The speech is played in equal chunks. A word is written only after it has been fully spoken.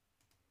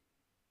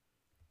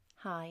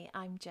Hi,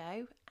 I'm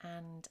Jo,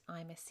 and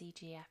I'm a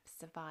CGF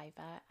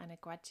survivor and a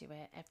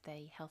graduate of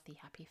the Healthy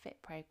Happy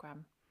Fit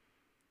programme.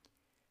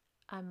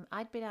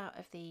 I'd been out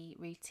of the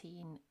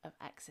routine of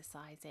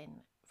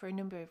exercising for a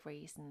number of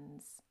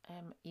reasons.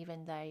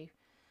 Even though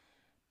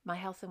my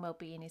health and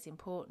well-being is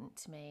important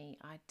to me,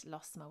 I'd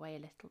lost my way a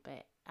little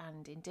bit,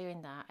 and in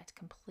doing that, I'd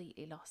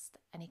completely lost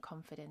any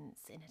confidence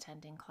in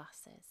attending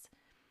classes.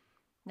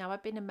 Now,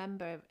 I've been a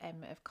member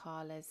of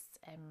Carla's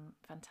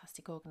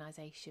fantastic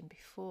organisation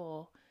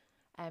before,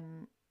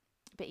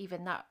 but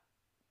even that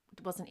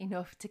wasn't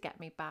enough to get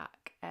me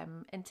back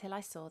until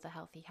I saw the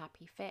Healthy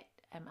Happy Fit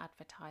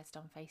advertised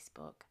on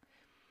Facebook,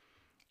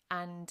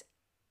 and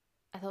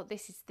I thought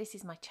this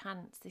is my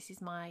chance. This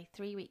is my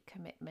 3 week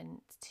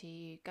commitment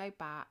to go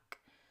back,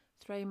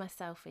 throw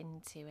myself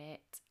into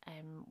it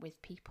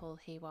with people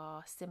who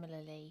are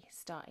similarly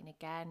starting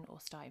again or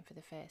starting for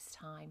the first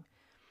time.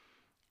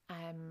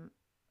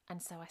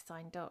 And so I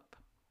signed up,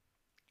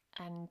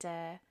 and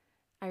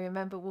I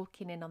remember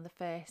walking in on the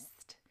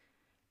first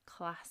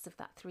class of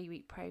that 3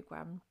 week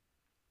program.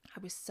 I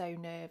was so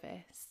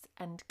nervous,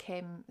 and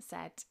Kim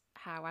said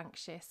how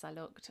anxious I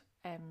looked.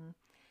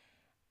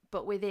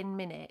 But within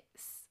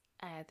minutes,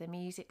 the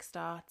music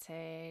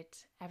started,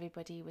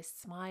 everybody was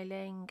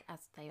smiling, as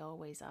they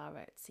always are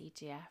at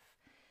CGF.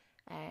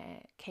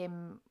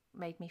 Kim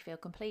made me feel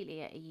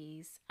completely at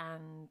ease,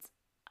 and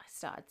I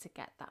started to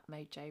get that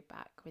mojo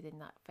back within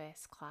that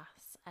first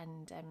class.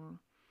 And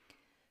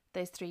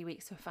those 3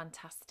 weeks were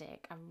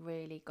fantastic. I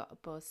really got a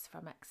buzz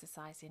from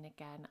exercising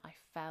again. I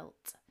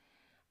felt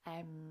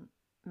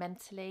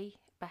mentally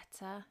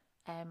better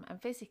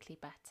and physically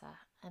better.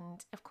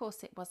 And of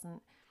course, it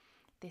wasn't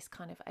this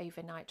kind of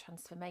overnight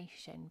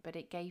transformation, but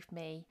it gave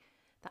me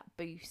that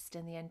boost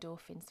and the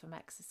endorphins from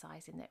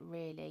exercising that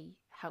really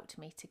helped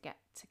me to get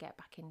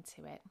back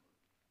into it.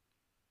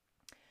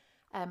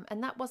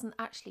 And that wasn't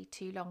actually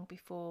too long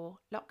before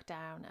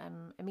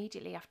lockdown.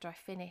 Immediately after I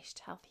finished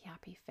Healthy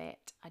Happy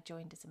Fit, I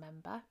joined as a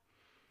member,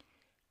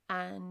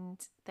 and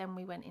then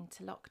we went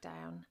into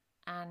lockdown.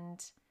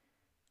 And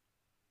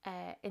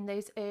in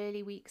those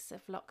early weeks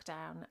of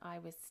lockdown, I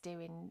was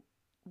doing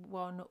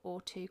 1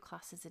 or 2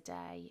 classes a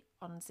day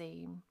on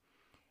Zoom,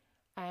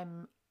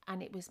 and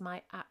it was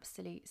my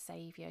absolute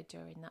saviour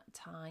during that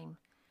time.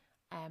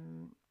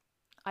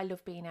 I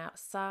love being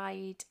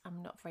outside.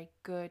 I'm not very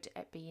good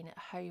at being at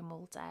home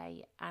all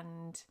day,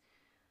 and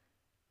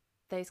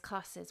those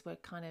classes were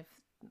kind of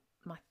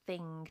my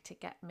thing to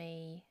get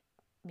me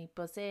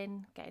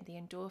buzzing, getting the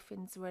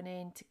endorphins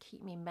running, to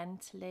keep me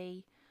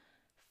mentally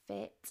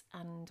fit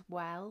and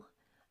well.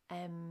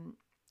 And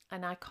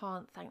I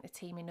can't thank the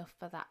team enough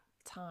for that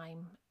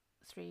time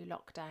through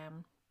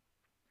lockdown.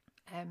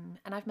 And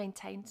I've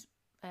maintained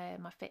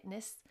my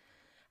fitness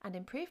and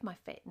improve my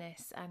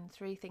fitness, and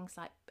through things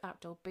like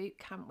outdoor boot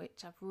camp,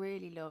 which I've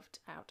really loved,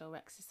 outdoor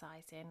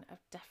exercising,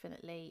 I've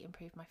definitely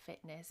improved my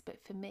fitness. But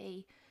for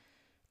me,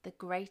 the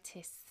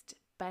greatest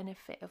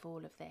benefit of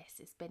all of this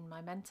has been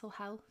my mental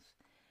health,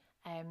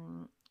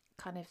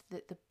 kind of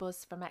the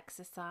buzz from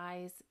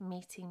exercise,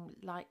 meeting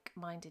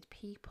like-minded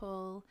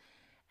people,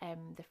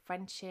 the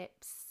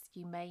friendships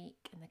you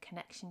make and the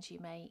connections you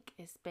make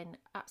has been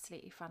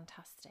absolutely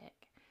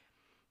fantastic.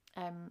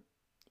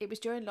 It was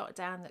during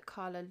lockdown that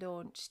Carla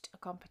launched a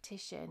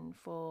competition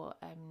for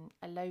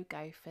a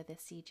logo for the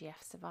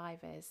CGF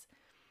survivors.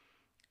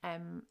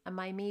 And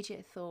my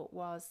immediate thought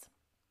was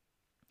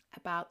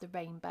about the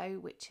rainbow,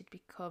 which had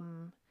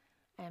become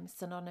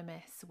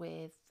synonymous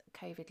with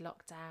COVID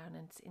lockdown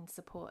and in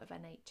support of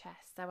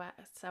NHS.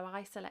 So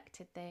I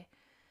selected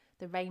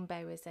the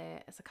rainbow as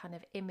a kind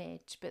of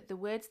image, but the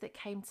words that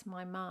came to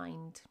my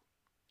mind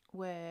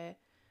were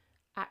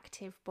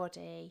active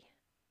body,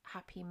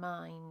 happy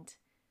mind,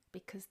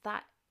 because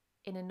that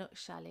in a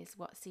nutshell is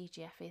what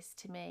CGF is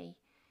to me.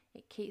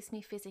 It keeps me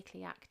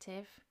physically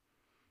active.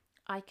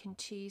 I can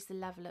choose the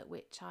level at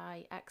which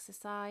I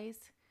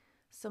exercise.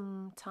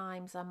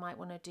 Sometimes I might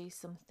want to do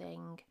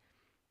something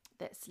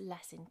that's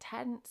less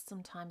intense.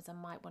 Sometimes I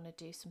might want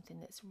to do something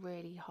that's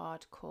really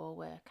hardcore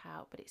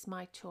workout, but it's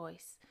my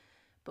choice.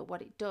 But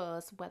what it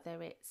does,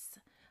 whether it's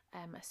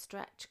a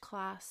stretch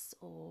class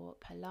or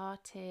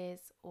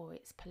Pilates or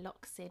it's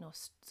Piloxing or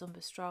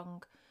Zumba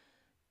Strong,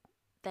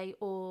 they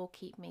all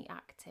keep me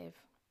active.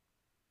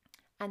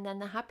 And then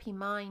the happy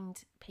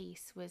mind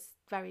piece was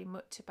very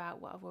much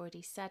about what I've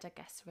already said, I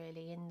guess,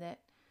 really, in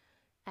that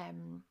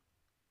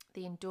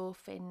the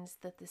endorphins,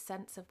 the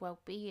sense of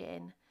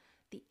well-being,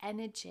 the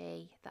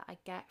energy that I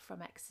get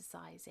from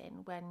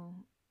exercising.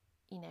 When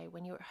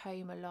you're at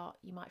home a lot,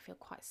 you might feel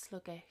quite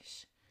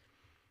sluggish,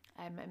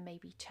 and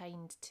maybe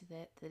chained to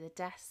the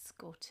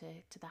desk or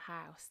to the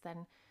house.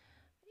 Then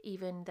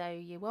even though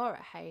you are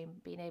at home,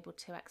 being able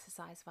to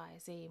exercise via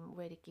Zoom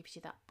really gives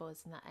you that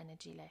buzz and that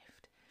energy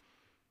lift.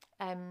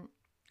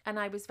 And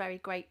I was very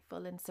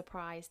grateful and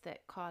surprised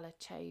that Carla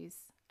chose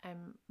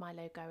my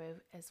logo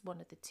as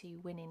one of the 2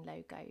 winning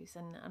logos,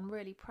 and I'm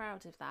really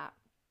proud of that.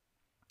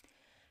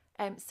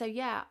 So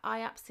yeah,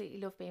 I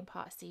absolutely love being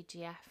part of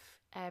CGF.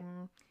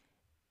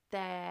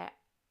 There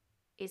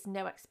is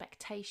no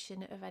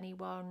expectation of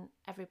anyone.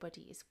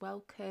 Everybody is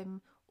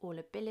welcome, all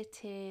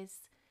abilities.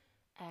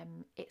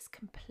 It's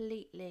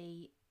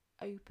completely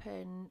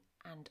open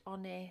and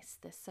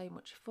honest. There's so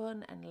much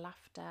fun and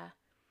laughter.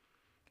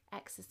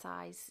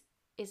 Exercise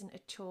isn't a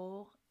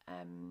chore.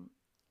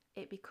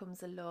 It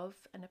becomes a love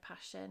and a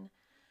passion.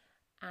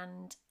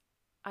 And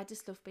I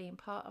just love being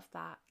part of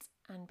that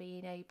and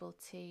being able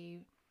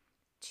to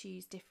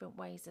choose different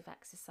ways of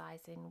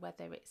exercising,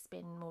 whether it's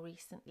been more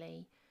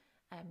recently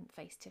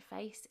face to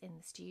face in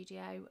the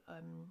studio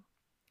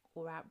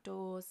or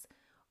outdoors,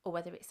 or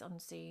whether it's on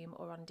Zoom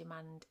or on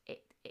demand.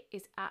 It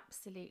is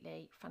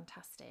absolutely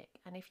fantastic.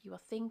 And if you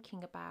are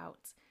thinking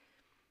about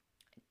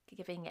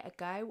giving it a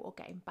go or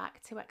getting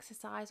back to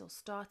exercise or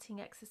starting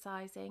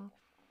exercising,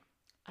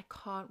 I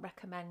can't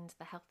recommend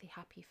the Healthy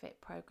Happy Fit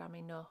program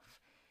enough.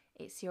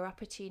 It's your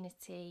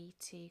opportunity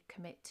to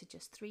commit to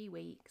just 3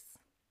 weeks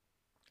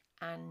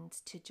and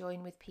to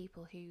join with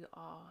people who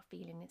are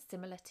feeling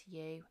similar to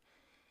you.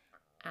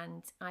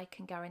 And I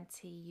can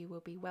guarantee you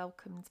will be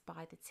welcomed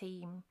by the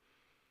team,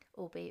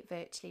 albeit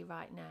virtually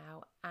right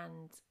now.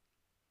 And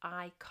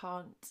I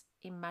can't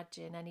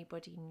imagine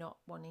anybody not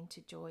wanting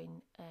to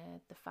join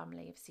the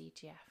family of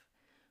CGF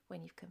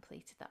when you've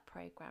completed that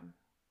program.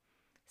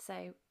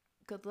 So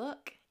good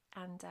luck,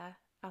 and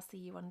I'll see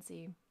you on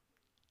Zoom.